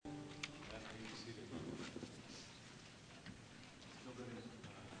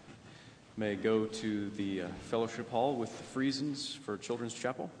may go to the fellowship hall with the Friesens for Children's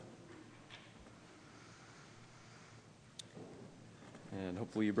Chapel. And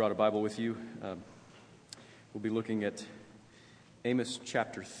hopefully you brought a Bible with you. We'll be looking at Amos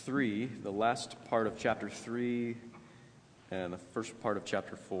chapter 3, the last part of chapter 3, and the first part of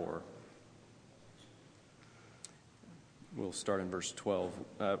chapter 4. We'll start in verse 12.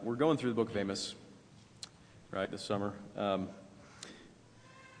 We're going through the book of Amos, right, this summer,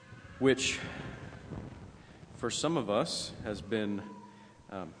 which for some of us has been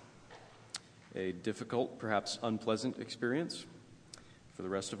a difficult, perhaps unpleasant experience. For the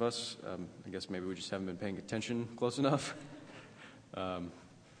rest of us, I guess maybe we just haven't been paying attention close enough.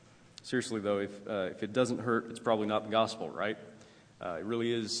 Seriously, though, if it doesn't hurt, it's probably not the gospel, right? It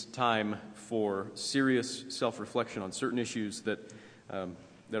really is time for serious self-reflection on certain issues that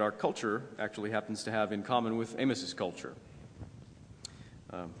our culture actually happens to have in common with Amos's culture.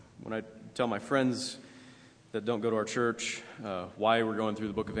 When I tell my friends that don't go to our church why we're going through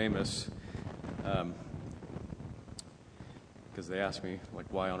the book of Amos, because they ask me, like,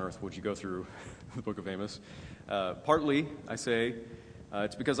 why on earth would you go through the book of Amos? Partly, I say,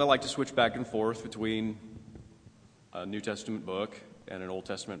 it's because I like to switch back and forth between a New Testament book and an Old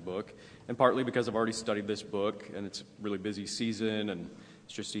Testament book, and partly because I've already studied this book, and it's a really busy season, and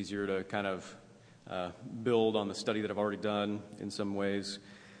it's just easier to kind of build on the study that I've already done in some ways.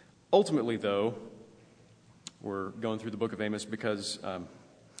 Ultimately, though, we're going through the book of Amos because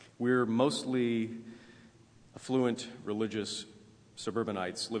we're mostly affluent, religious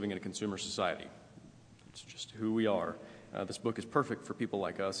suburbanites living in a consumer society. It's just who we are. This book is perfect for people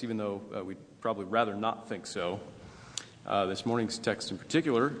like us, even though we'd probably rather not think so. This morning's text in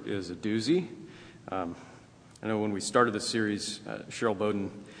particular is a doozy. I know when we started this series, Cheryl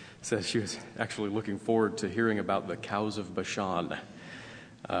Bowden says she was actually looking forward to hearing about the cows of Bashan.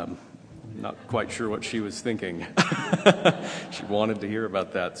 Not quite sure what she was thinking. She wanted to hear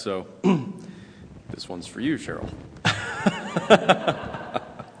about that, so this one's for you, Cheryl.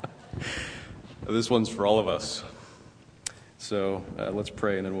 This one's for all of us. So let's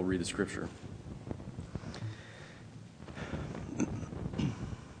pray, and then we'll read the scripture.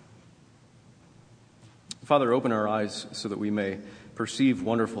 Father, open our eyes so that we may perceive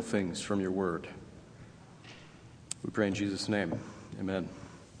wonderful things from your word. We pray in Jesus' name. Amen.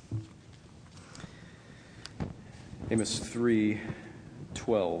 Amos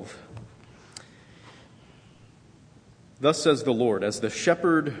 3:12. Thus says the Lord, as the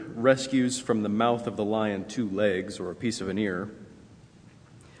shepherd rescues from the mouth of the lion 2 legs or a piece of an ear,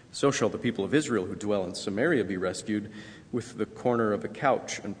 so shall the people of Israel who dwell in Samaria be rescued with the corner of a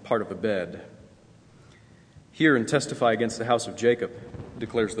couch and part of a bed. Hear and testify against the house of Jacob,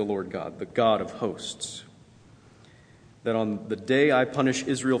 declares the Lord God, the God of hosts, that on the day I punish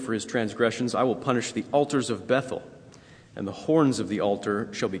Israel for his transgressions, I will punish the altars of Bethel, and the horns of the altar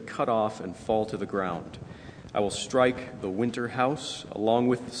shall be cut off and fall to the ground. I will strike the winter house along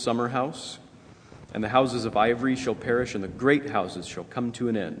with the summer house, and the houses of ivory shall perish, and the great houses shall come to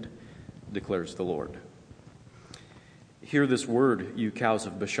an end, declares the Lord. Hear this word, you cows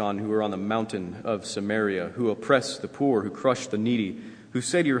of Bashan, who are on the mountain of Samaria, who oppress the poor, who crush the needy, who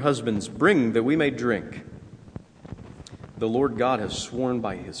say to your husbands, bring that we may drink. The Lord God has sworn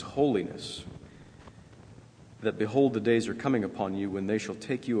by his holiness that, behold, the days are coming upon you when they shall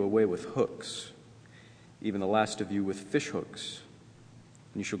take you away with hooks, even the last of you with fish hooks.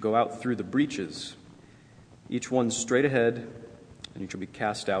 And you shall go out through the breaches, each one straight ahead, and you shall be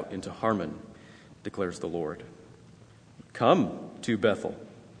cast out into Harmon, declares the Lord. Come to Bethel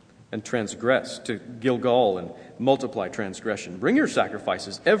and transgress, to Gilgal and multiply transgression. Bring your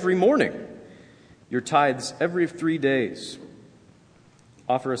sacrifices every morning, your tithes every 3 days.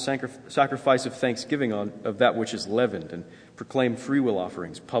 Offer a sacrifice of thanksgiving of that which is leavened, and proclaim freewill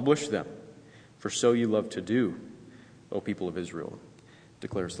offerings. Publish them, for so you love to do, O people of Israel,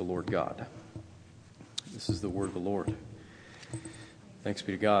 declares the Lord God. This is the word of the Lord. Thanks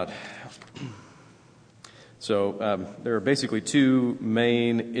be to God. So there are basically 2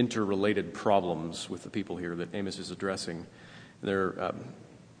 main interrelated problems with the people here that Amos is addressing. They're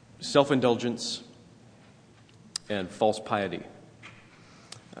self-indulgence and false piety.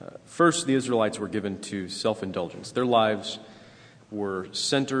 First, the Israelites were given to self-indulgence. Their lives were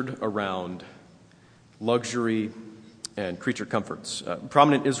centered around luxury and creature comforts.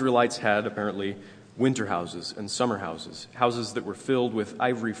 Prominent Israelites had, apparently, winter houses and summer houses, houses that were filled with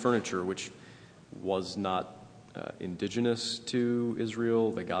ivory furniture, which was not indigenous to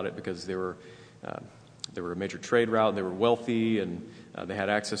Israel. They got it because they were a major trade route. They were wealthy, and they had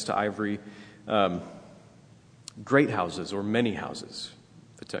access to ivory. Great houses, or many houses.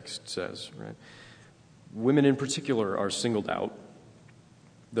 the text says, right? Women in particular are singled out,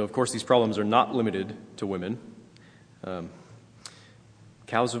 though, of course, these problems are not limited to women.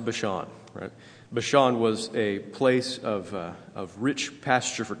 Cows of Bashan, right? Bashan was a place of rich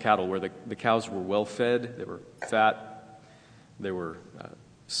pasture for cattle where the cows were well fed, they were fat, they were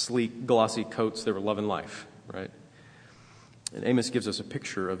sleek, glossy coats, they were loving life, right? And Amos gives us a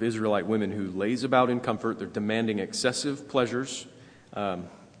picture of Israelite women who lays about in comfort. They're demanding excessive pleasures,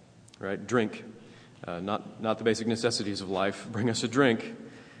 right? Drink, not the basic necessities of life. Bring us a drink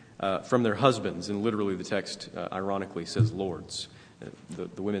from their husbands. And literally the text, ironically, says lords.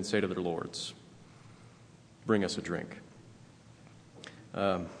 The women say to their lords, bring us a drink.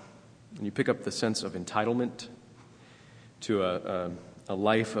 And you pick up the sense of entitlement to a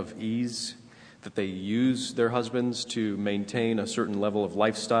life of ease, that they use their husbands to maintain a certain level of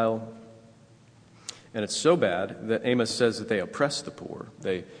lifestyle. And it's so bad that Amos says that they oppress the poor.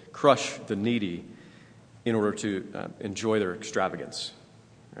 They crush the needy in order to enjoy their extravagance.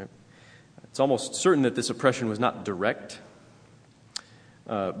 Right? It's almost certain that this oppression was not direct,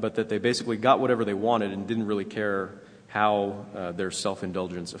 but that they basically got whatever they wanted and didn't really care how their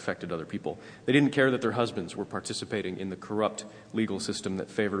self-indulgence affected other people. They didn't care that their husbands were participating in the corrupt legal system that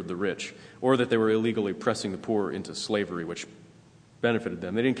favored the rich, or that they were illegally pressing the poor into slavery, which benefited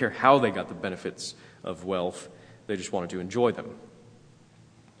them. They didn't care how they got the benefits of wealth. They just wanted to enjoy them.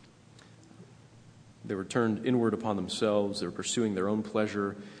 They were turned inward upon themselves. They were pursuing their own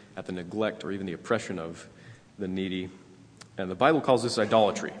pleasure at the neglect or even the oppression of the needy. And the Bible calls this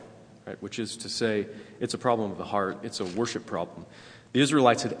idolatry, right? Which is to say, it's a problem of the heart. It's a worship problem. The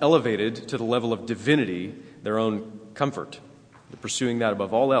Israelites had elevated to the level of divinity their own comfort. They're pursuing that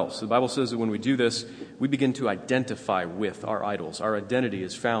above all else. The Bible says that when we do this, we begin to identify with our idols. Our identity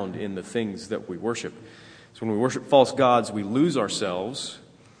is found in the things that we worship. So when we worship false gods, we lose ourselves.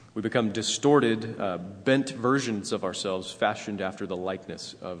 We become distorted, bent versions of ourselves fashioned after the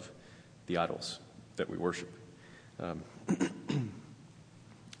likeness of the idols that we worship.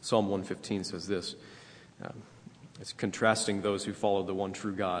 Psalm 115 says this. It's contrasting those who follow the one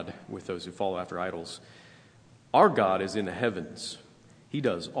true God with those who follow after idols. Our God is in the heavens. He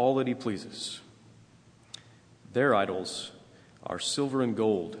does all that he pleases. Their idols are silver and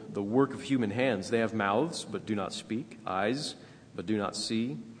gold, the work of human hands. They have mouths, but do not speak, eyes, but do not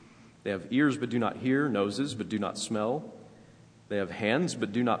see. They have ears, but do not hear, noses, but do not smell. They have hands,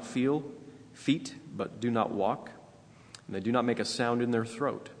 but do not feel, feet, but do not walk, and they do not make a sound in their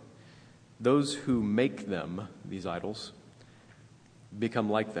throat. Those who make them, these idols, become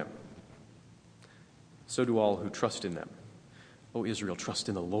like them. So do all who trust in them. O Israel, trust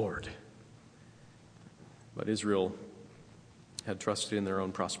in the Lord. But Israel had trusted in their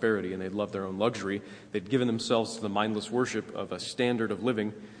own prosperity, and they'd loved their own luxury. They'd given themselves to the mindless worship of a standard of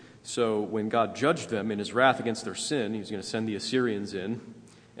living. So when God judged them in his wrath against their sin, he was going to send the Assyrians in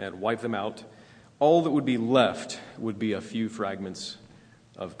and wipe them out. All that would be left would be a few fragments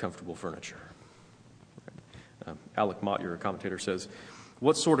of comfortable furniture. Alec Mott, your commentator, says,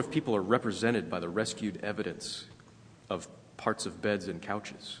 what sort of people are represented by the rescued evidence of parts of beds and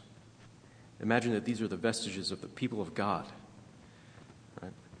couches? Imagine that these are the vestiges of the people of God.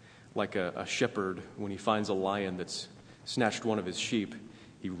 Right? Like a shepherd, when he finds a lion that's snatched one of his sheep,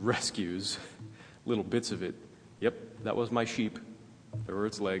 he rescues little bits of it. Yep, that was my sheep. There were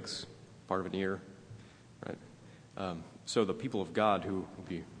its legs, part of an ear. Right? So the people of God who will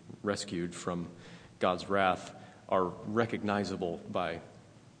be rescued from God's wrath are recognizable by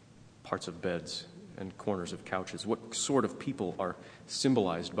parts of beds and corners of couches. What sort of people are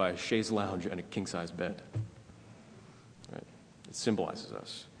symbolized by a chaise lounge and a king-size bed? Right? It symbolizes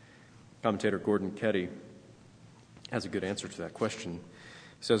us. Commentator Gordon Ketty has a good answer to that question.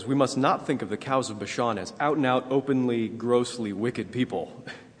 He says, we must not think of the cows of Bashan as out-and-out, openly, grossly wicked people.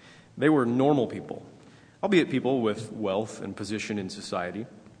 They were normal people, albeit people with wealth and position in society.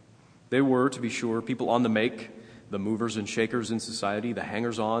 They were, to be sure, people on the make, the movers and shakers in society, the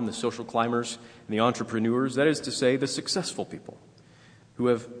hangers-on, the social climbers, and the entrepreneurs, that is to say, the successful people who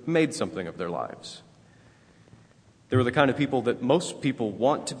have made something of their lives. They were the kind of people that most people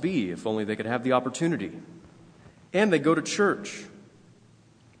want to be if only they could have the opportunity. And they go to church.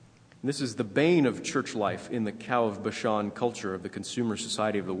 And this is the bane of church life in the cow of Bashan culture of the consumer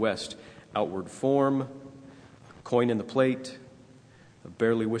society of the West. Outward form, coin in the plate, a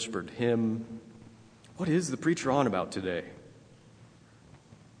barely whispered hymn. What is the preacher on about today?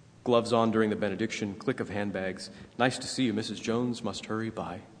 Gloves on during the benediction, click of handbags. Nice to see you, Mrs. Jones. Must hurry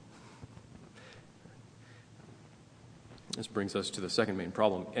by. This brings us to the second main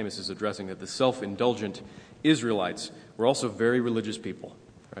problem Amos is addressing, that the self-indulgent Israelites were also very religious people.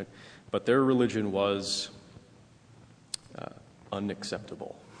 right? But their religion was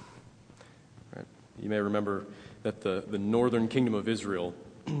unacceptable. Right? You may remember that the northern kingdom of Israel,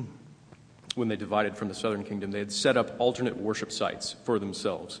 when they divided from the southern kingdom, they had set up alternate worship sites for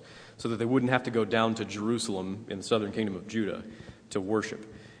themselves so that they wouldn't have to go down to Jerusalem in the southern kingdom of Judah to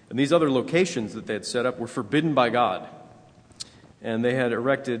worship. And these other locations that they had set up were forbidden by God. And they had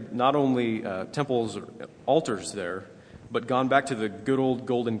erected not only temples or altars there, but gone back to the good old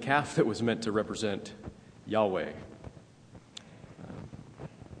golden calf that was meant to represent Yahweh.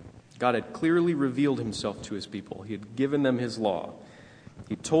 God had clearly revealed himself to his people. He had given them his law.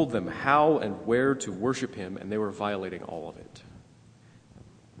 He told them how and where to worship him, and they were violating all of it.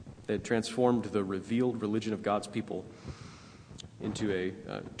 They had transformed the revealed religion of God's people into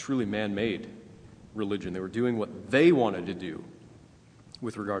a truly man-made religion. They were doing what they wanted to do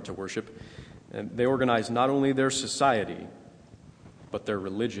with regard to worship. And they organized not only their society, but their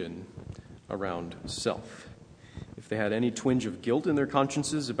religion around self. If they had any twinge of guilt in their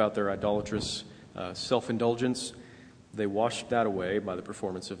consciences about their idolatrous self-indulgence, they washed that away by the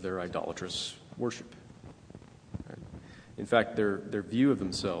performance of their idolatrous worship. Right? In fact, their view of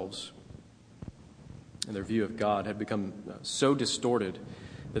themselves and their view of God had become so distorted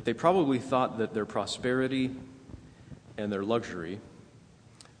that they probably thought that their prosperity and their luxury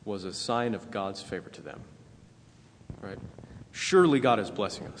was a sign of God's favor to them. Right? Surely God is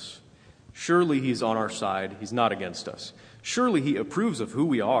blessing us. Surely he's on our side. He's not against us. Surely he approves of who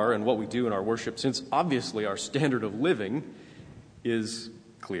we are and what we do in our worship, since obviously our standard of living is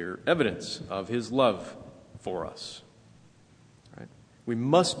clear evidence of his love for us. Right? We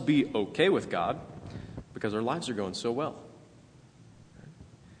must be okay with God because our lives are going so well.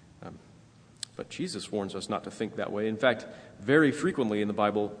 But Jesus warns us not to think that way. In fact, very frequently in the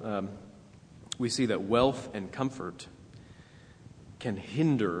Bible, we see that wealth and comfort can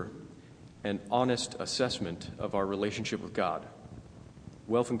hinder an honest assessment of our relationship with God.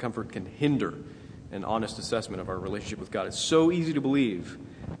 Wealth and comfort can hinder an honest assessment of our relationship with God. It's so easy to believe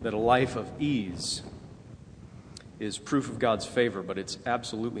that a life of ease is proof of God's favor, but it's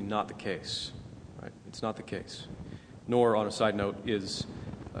absolutely not the case. Right? It's not the case. Nor, on a side note, is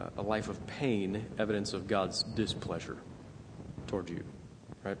a life of pain evidence of God's displeasure toward you.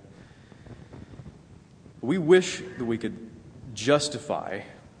 Right? We wish that we could justify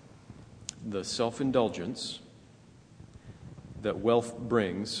the self-indulgence that wealth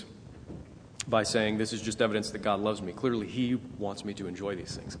brings by saying this is just evidence that God loves me. Clearly, he wants me to enjoy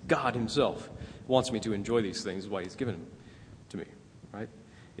these things. God himself wants me to enjoy these things, why he's given them to me. Right?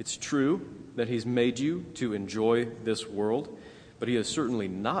 It's true that he's made you to enjoy this world, but he has certainly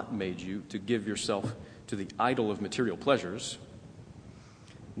not made you to give yourself to the idol of material pleasures,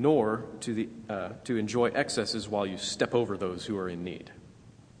 nor to enjoy excesses while you step over those who are in need.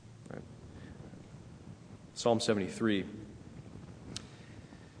 Right? Psalm 73.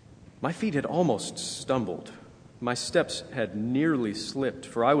 My feet had almost stumbled. My steps had nearly slipped,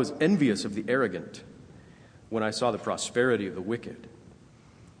 for I was envious of the arrogant when I saw the prosperity of the wicked.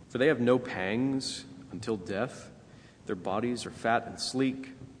 For they have no pangs until death. Their bodies are fat and sleek.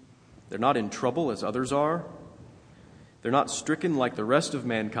 They're not in trouble as others are. They're not stricken like the rest of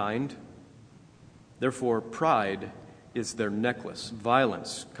mankind. Therefore, pride is their necklace.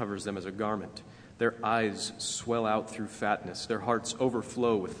 Violence covers them as a garment. Their eyes swell out through fatness. Their hearts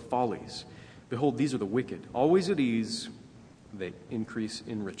overflow with follies. Behold, these are the wicked. Always at ease, they increase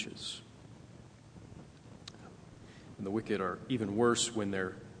in riches. And the wicked are even worse when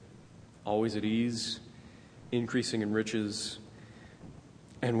they're always at ease, increasing in riches,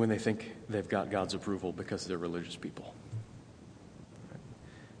 and when they think they've got God's approval because they're religious people.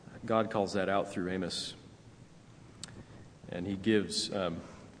 God calls that out through Amos. And he gives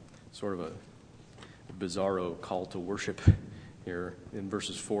sort of a bizarro call to worship here in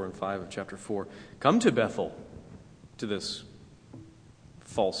verses 4 and 5 of chapter 4. Come to Bethel, to this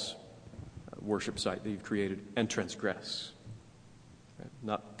false worship site that you've created, and transgress.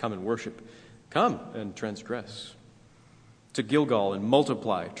 Not come and worship. Come and transgress. To Gilgal and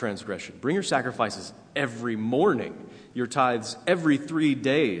multiply transgression. Bring your sacrifices every morning, your tithes every 3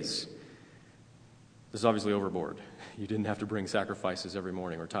 days. This is obviously overboard. You didn't have to bring sacrifices every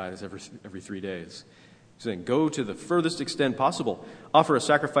morning or tithes every 3 days. He's saying, go to the furthest extent possible. Offer a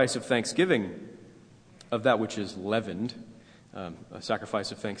sacrifice of thanksgiving of that which is leavened. A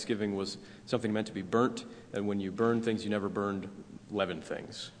sacrifice of thanksgiving was something meant to be burnt, and when you burn things, you never burned leavened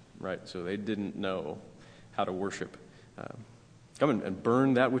things, right? So they didn't know how to worship. Come and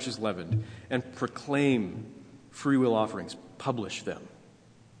burn that which is leavened, and proclaim free will offerings. Publish them.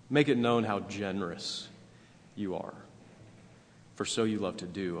 Make it known how generous you are. for so you love to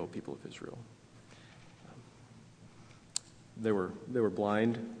do, O people of Israel. They were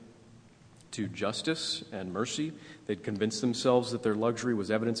blind to justice and mercy. They'd convinced themselves that their luxury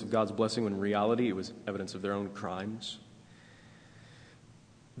was evidence of God's blessing, when in reality it was evidence of their own crimes.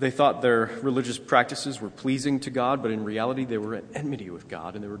 They thought their religious practices were pleasing to God, but in reality they were at enmity with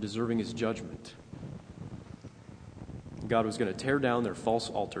God, and they were deserving his judgment. God was going to tear down their false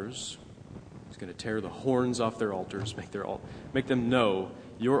altars. He was going to tear the horns off their altars, make them know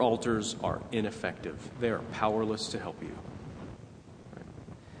your altars are ineffective. They are powerless to help you. Right?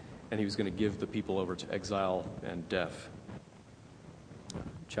 And he was going to give the people over to exile and death.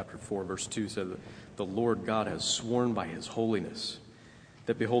 Chapter 4, verse 2 said, "The Lord God has sworn by his holiness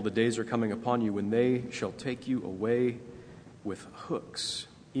that, behold, the days are coming upon you when they shall take you away with hooks,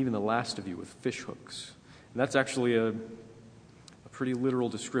 even the last of you with fish hooks." And that's actually a pretty literal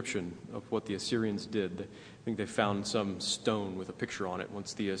description of what the Assyrians did. I think they found some stone with a picture on it.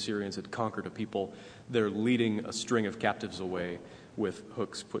 Once the Assyrians had conquered a people, they're leading a string of captives away with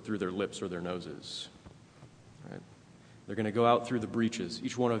hooks put through their lips or their noses. Right? They're going to go out through the breaches,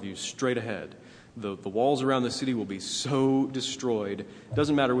 each one of you straight ahead. The walls around the city will be so destroyed, it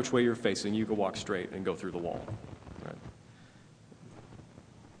doesn't matter which way you're facing, you can walk straight and go through the wall. Right?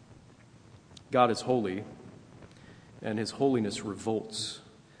 God is holy, and his holiness revolts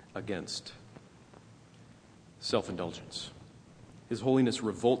against self-indulgence. His holiness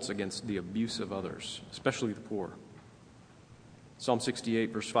revolts against the abuse of others, especially the poor. Psalm 68,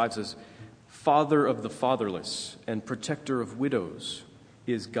 verse 5 says, "Father of the fatherless and protector of widows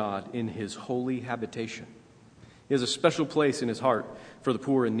is God in his holy habitation." He has a special place in his heart for the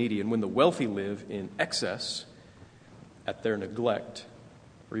poor and needy, and when the wealthy live in excess, at their neglect,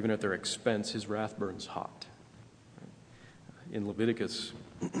 or even at their expense, his wrath burns hot. In Leviticus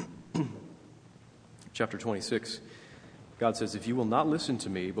chapter 26, God says, "If you will not listen to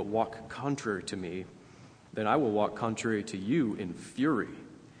me, but walk contrary to me, then I will walk contrary to you in fury.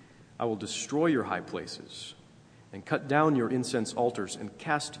 I will destroy your high places and cut down your incense altars and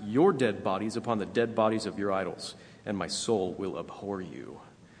cast your dead bodies upon the dead bodies of your idols, and my soul will abhor you."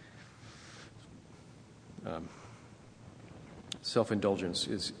 Self-indulgence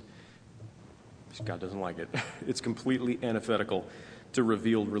is, God doesn't like it. It's completely antithetical to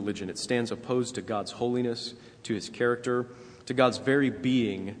revealed religion. It stands opposed to God's holiness, to his character, to God's very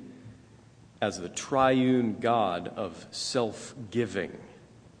being as the triune God of self-giving.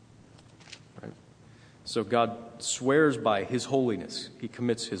 Right? So God swears by his holiness. He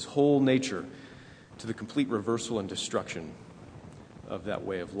commits his whole nature to the complete reversal and destruction of that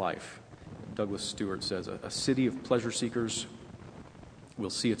way of life. Douglas Stewart says, "A city of pleasure seekers will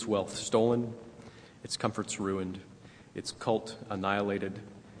see its wealth stolen, its comforts ruined, its cult annihilated,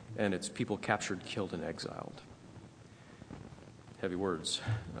 and its people captured, killed, and exiled." Heavy words.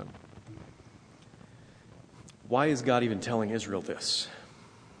 Why is God even telling Israel this?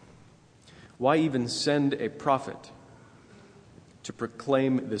 Why even send a prophet to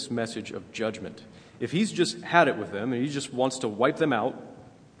proclaim this message of judgment? If he's just had it with them and he just wants to wipe them out,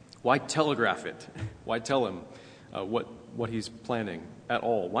 why telegraph it? Why tell him what he's planning at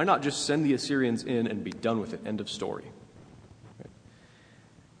all? Why not just send the Assyrians in and be done with it? End of story. Right?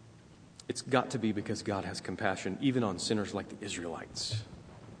 It's got to be because God has compassion even on sinners like the Israelites.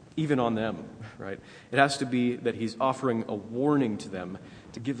 Even on them, right? It has to be that he's offering a warning to them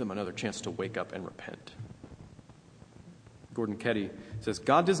to give them another chance to wake up and repent. Gordon Ketty says,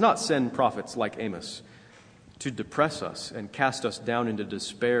 "God does not send prophets like Amos to depress us and cast us down into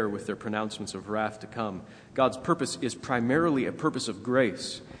despair with their pronouncements of wrath to come. God's purpose is primarily a purpose of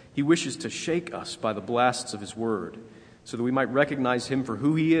grace. He wishes to shake us by the blasts of his word so that we might recognize him for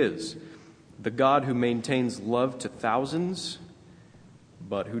who he is, the God who maintains love to thousands,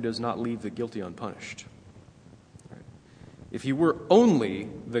 but who does not leave the guilty unpunished." Right? If he were only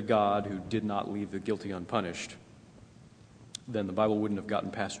the God who did not leave the guilty unpunished, then the Bible wouldn't have gotten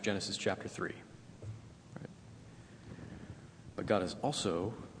past Genesis chapter 3. Right? But God is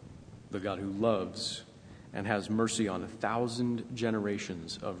also the God who loves and has mercy on 1,000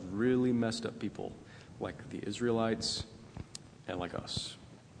 generations of really messed up people like the Israelites and like us,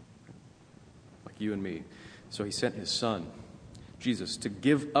 like you and me. So he sent his son, Jesus, to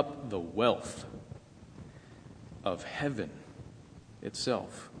give up the wealth of heaven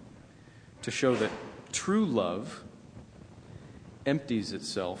itself to show that true love empties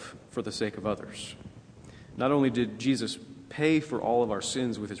itself for the sake of others. Not only did Jesus pay for all of our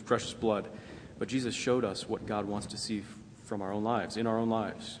sins with his precious blood, but Jesus showed us what God wants to see from our own lives, in our own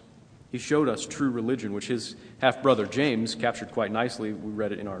lives. He showed us true religion, which his half-brother James captured quite nicely. We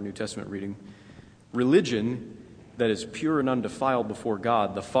read it in our New Testament reading. Religion that is pure and undefiled before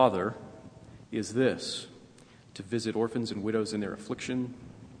God the Father is this: to visit orphans and widows in their affliction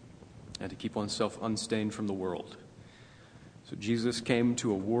and to keep oneself unstained from the world. So Jesus came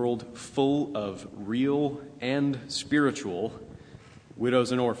to a world full of real and spiritual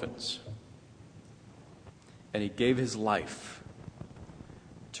widows and orphans. And he gave his life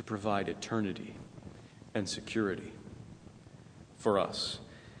to provide eternity and security for us.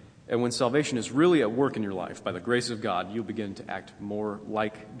 And when salvation is really at work in your life, by the grace of God, you'll begin to act more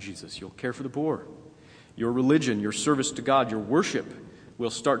like Jesus. You'll care for the poor. Your religion, your service to God, your worship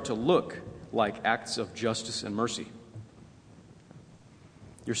will start to look like acts of justice and mercy.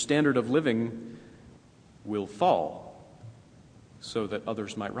 Your standard of living will fall so that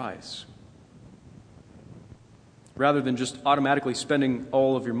others might rise. Rather than just automatically spending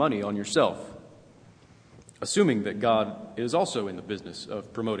all of your money on yourself, assuming that God is also in the business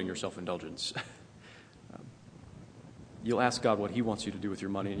of promoting your self-indulgence. You'll ask God what he wants you to do with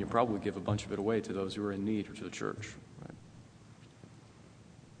your money, and you'll probably give a bunch of it away to those who are in need or to the church. Right?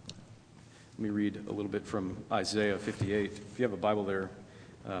 Let me read a little bit from Isaiah 58. If you have a Bible there,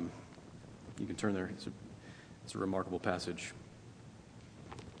 you can turn there. It's a remarkable passage.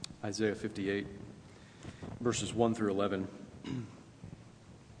 Isaiah 58, verses 1 through 11.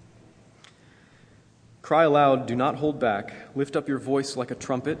 Cry aloud, do not hold back. Lift up your voice like a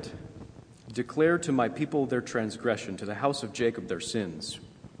trumpet. Declare to my people their transgression, to the house of Jacob their sins.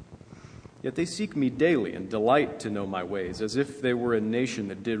 Yet they seek me daily and delight to know my ways, as if they were a nation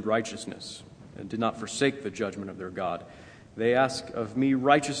that did righteousness and did not forsake the judgment of their God. They ask of me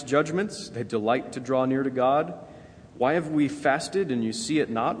righteous judgments. They delight to draw near to God. Why have we fasted and you see it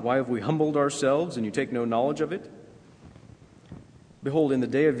not? Why have we humbled ourselves and you take no knowledge of it? Behold, in the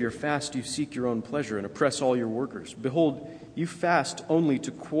day of your fast you seek your own pleasure and oppress all your workers. Behold, you fast only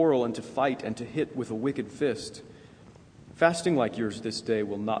to quarrel and to fight and to hit with a wicked fist. Fasting like yours this day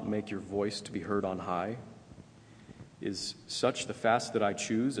will not make your voice to be heard on high. Is such the fast that I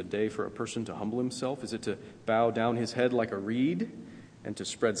choose, a day for a person to humble himself? Is it to bow down his head like a reed and to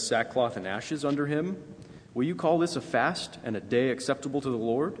spread sackcloth and ashes under him? Will you call this a fast and a day acceptable to the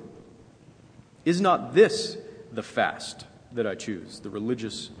Lord? Is not this the fast that I choose, the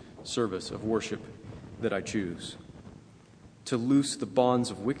religious service of worship that I choose? To loose the bonds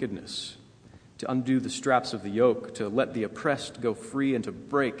of wickedness, to undo the straps of the yoke, to let the oppressed go free, and to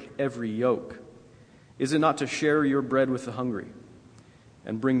break every yoke. Is it not to share your bread with the hungry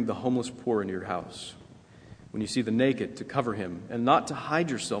and bring the homeless poor into your house? When you see the naked, to cover him, and not to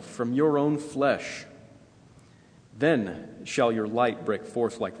hide yourself from your own flesh? Then shall your light break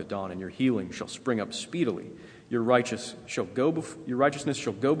forth like the dawn, and your healing shall spring up speedily. Your righteousness shall go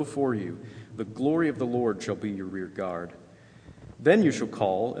before you. The glory of the Lord shall be your rear guard. Then you shall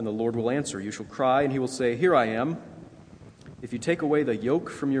call, and the Lord will answer. You shall cry, and he will say, Here I am. If you take away the yoke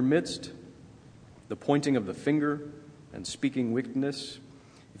from your midst, the pointing of the finger and speaking wickedness,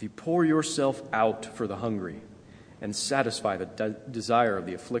 if you pour yourself out for the hungry and satisfy the desire of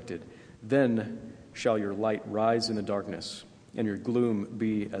the afflicted, then shall your light rise in the darkness, and your gloom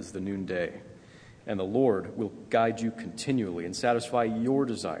be as the noonday. And the Lord will guide you continually and satisfy your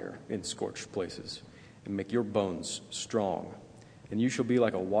desire in scorched places and make your bones strong. And you shall be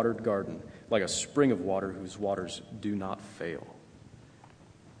like a watered garden, like a spring of water whose waters do not fail.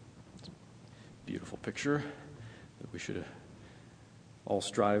 Beautiful picture that we should all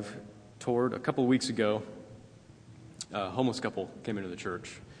strive toward. A couple of weeks ago, a homeless couple came into the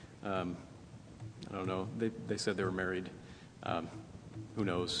church. I don't know. They said they were married. Who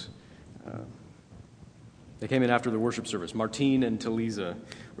knows? They came in after the worship service. Martine and Talisa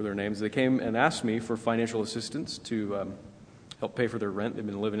were their names. They came and asked me for financial assistance to help pay for their rent. They've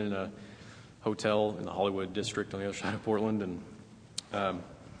been living in a hotel in the Hollywood district on the other side of Portland. And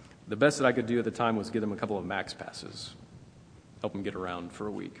the best that I could do at the time was give them a couple of Max passes, help them get around for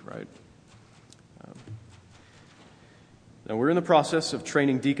a week, right? Now, we're in the process of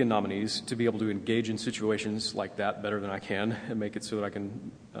training deacon nominees to be able to engage in situations like that better than I can and make it so that I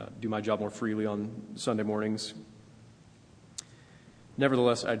can do my job more freely on Sunday mornings.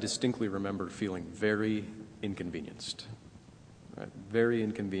 Nevertheless, I distinctly remember feeling very inconvenienced, right? Very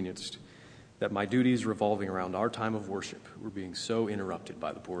inconvenienced that my duties revolving around our time of worship were being so interrupted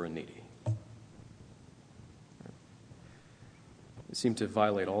by the poor and needy. It seemed to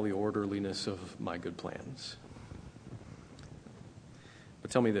violate all the orderliness of my good plans. But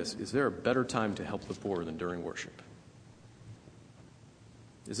tell me this, is there a better time to help the poor than during worship?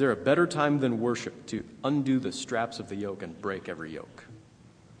 Is there a better time than worship to undo the straps of the yoke and break every yoke?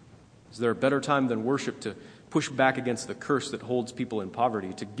 Is there a better time than worship to push back against the curse that holds people in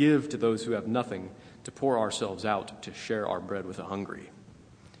poverty, to give to those who have nothing, to pour ourselves out, to share our bread with the hungry.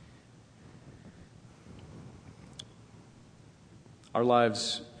 Our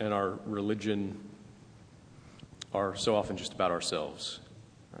lives and our religion are so often just about ourselves.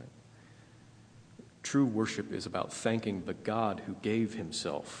 Right? True worship is about thanking the God who gave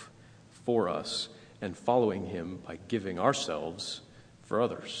himself for us and following him by giving ourselves for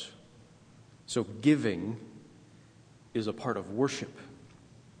others. So giving is a part of worship.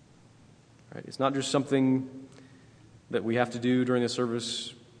 Right? It's not just something that we have to do during the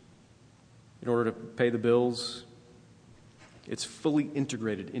service in order to pay the bills. It's fully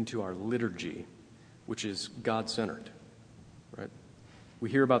integrated into our liturgy, which is God-centered. Right? We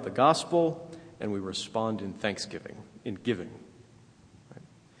hear about the gospel and we respond in thanksgiving, in giving. Right?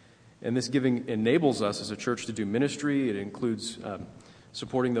 And this giving enables us as a church to do ministry. It includes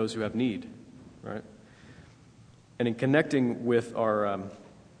supporting those who have need. Right? And in connecting with our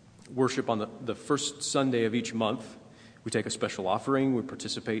worship on the first Sunday of each month, we take a special offering. We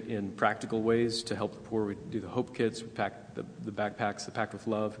participate in practical ways to help the poor. We do the Hope Kits. We pack the backpacks, the Packed with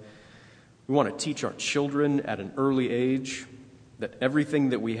Love. We want to teach our children at an early age that everything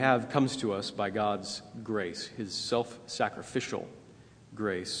that we have comes to us by God's grace, his self-sacrificial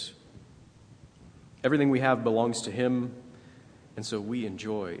grace. Everything we have belongs to him, and so we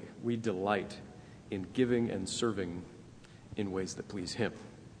delight in giving and serving in ways that please him.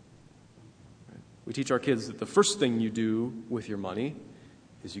 We teach our kids that the first thing you do with your money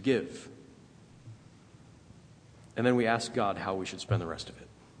is you give. And then we ask God how we should spend the rest of it.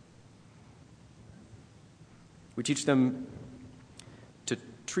 We teach them to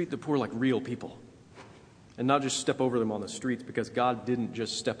treat the poor like real people and not just step over them on the streets, because God didn't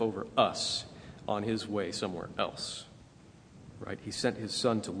just step over us on his way somewhere else. Right? He sent his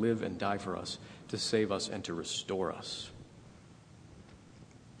son to live and die for us, to save us and to restore us.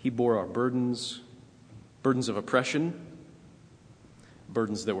 He bore our burdens of oppression,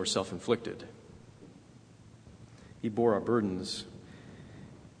 burdens that were self-inflicted. He bore our burdens,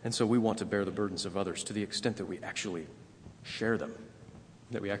 and so we want to bear the burdens of others to the extent that we actually share them,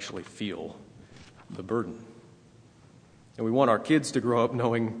 that we actually feel the burden. And we want our kids to grow up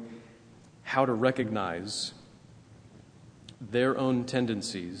knowing how to recognize their own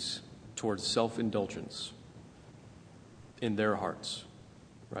tendencies towards self-indulgence in their hearts,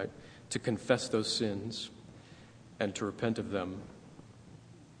 right? To confess those sins and to repent of them.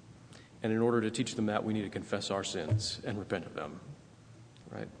 And in order to teach them that, we need to confess our sins and repent of them,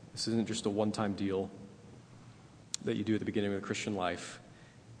 right? This isn't just a one-time deal that you do at the beginning of the Christian life.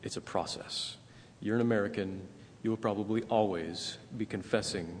 It's a process. You're an American. You will probably always be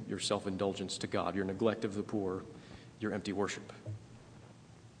confessing your self-indulgence to God, your neglect of the poor, your empty worship.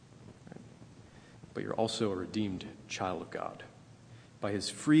 Right? But you're also a redeemed child of God. By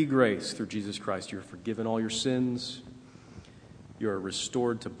his free grace through Jesus Christ, you're forgiven all your sins. You are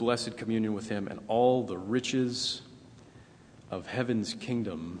restored to blessed communion with him, and all the riches of heaven's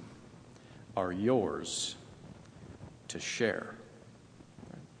kingdom are yours to share.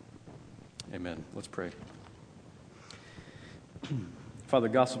 Amen. Let's pray. Father,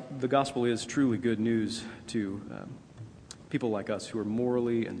 the gospel is truly good news to people like us who are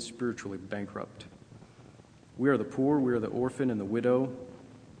morally and spiritually bankrupt. We are the poor, we are the orphan and the widow,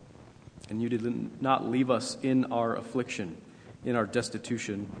 and you did not leave us in our affliction, in our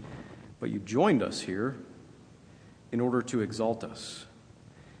destitution, but you joined us here in order to exalt us.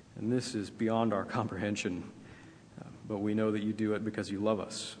 And this is beyond our comprehension, but we know that you do it because you love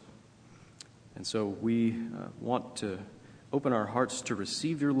us. And so we want to open our hearts to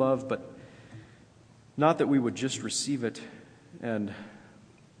receive your love, but not that we would just receive it and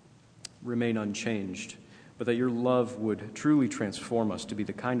remain unchanged, but that your love would truly transform us to be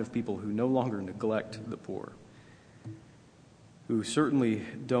the kind of people who no longer neglect the poor, who certainly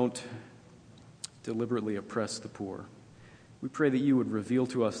don't deliberately oppress the poor. We pray that you would reveal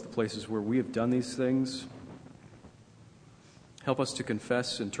to us the places where we have done these things. Help us to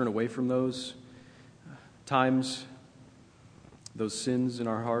confess and turn away from those times, those sins in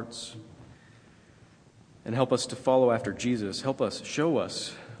our hearts, and help us to follow after Jesus. Show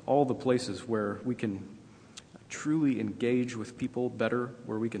us all the places where we can truly engage with people better,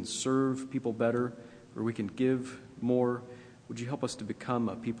 where we can serve people better, where we can give more. Would you help us to become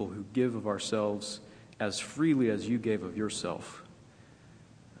a people who give of ourselves as freely as you gave of yourself?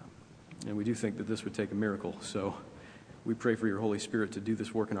 And we do think that this would take a miracle, so we pray for your Holy Spirit to do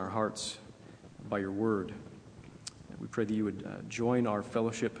this work in our hearts by your word. We pray that you would join our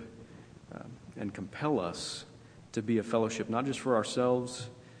fellowship and compel us to be a fellowship not just for ourselves,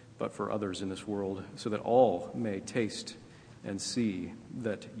 but for others in this world, so that all may taste and see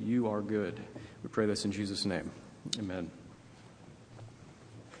that you are good. We pray this in Jesus' name. Amen.